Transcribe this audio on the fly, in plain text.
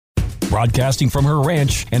Broadcasting from her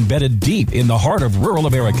ranch embedded deep in the heart of rural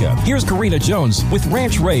America, here's Karina Jones with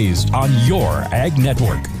Ranch Raised on your Ag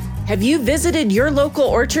Network. Have you visited your local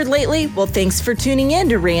orchard lately? Well, thanks for tuning in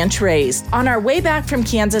to Ranch Raised. On our way back from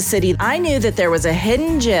Kansas City, I knew that there was a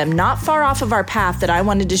hidden gem not far off of our path that I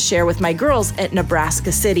wanted to share with my girls at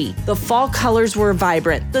Nebraska City. The fall colors were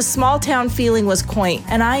vibrant, the small town feeling was quaint,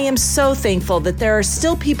 and I am so thankful that there are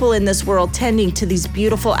still people in this world tending to these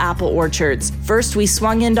beautiful apple orchards. First, we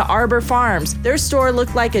swung into Arbor Farms. Their store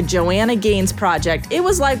looked like a Joanna Gaines project. It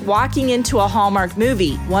was like walking into a Hallmark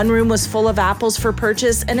movie. One room was full of apples for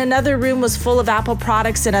purchase, and another room was full of apple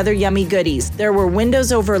products and other yummy goodies. There were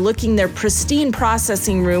windows overlooking their pristine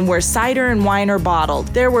processing room where cider and wine are bottled.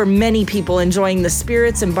 There were many people enjoying the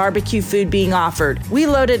spirits and barbecue food being offered. We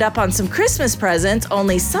loaded up on some Christmas presents,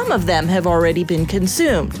 only some of them have already been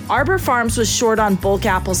consumed. Arbor Farms was short on bulk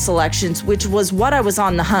apple selections, which was what I was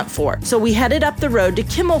on the hunt for. So we headed up the road to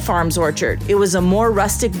Kimmel Farms Orchard. It was a more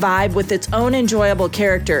rustic vibe with its own enjoyable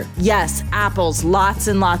character. Yes, apples, lots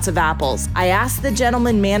and lots of apples. I asked the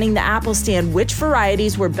gentleman manning the apple stand which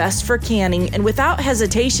varieties were best for canning, and without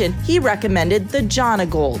hesitation, he recommended the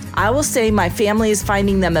Jonagold. I will say my family is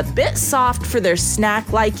finding them a bit soft for their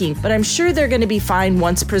snack liking, but I'm sure they're going to be fine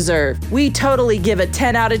once preserved. We totally give a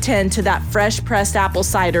 10 out of 10 to that fresh pressed apple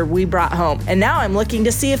cider we brought home, and now I'm looking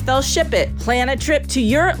to see if they'll ship it. Plan a trip to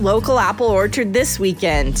your local apple orchard this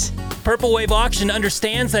weekend. Purple Wave Auction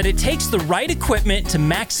understands that it takes the right equipment to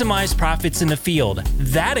maximize profits in the field.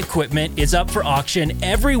 That equipment is up for auction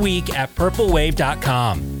every week at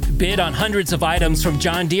purplewave.com. Bid on hundreds of items from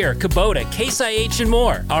John Deere, Kubota, Case IH, and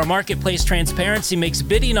more. Our marketplace transparency makes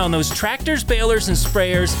bidding on those tractors, balers, and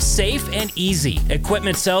sprayers safe and easy.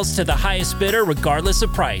 Equipment sells to the highest bidder regardless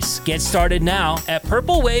of price. Get started now at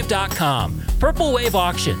purplewave.com. Purple Wave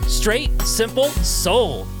Auction. Straight, simple,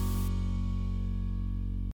 sold.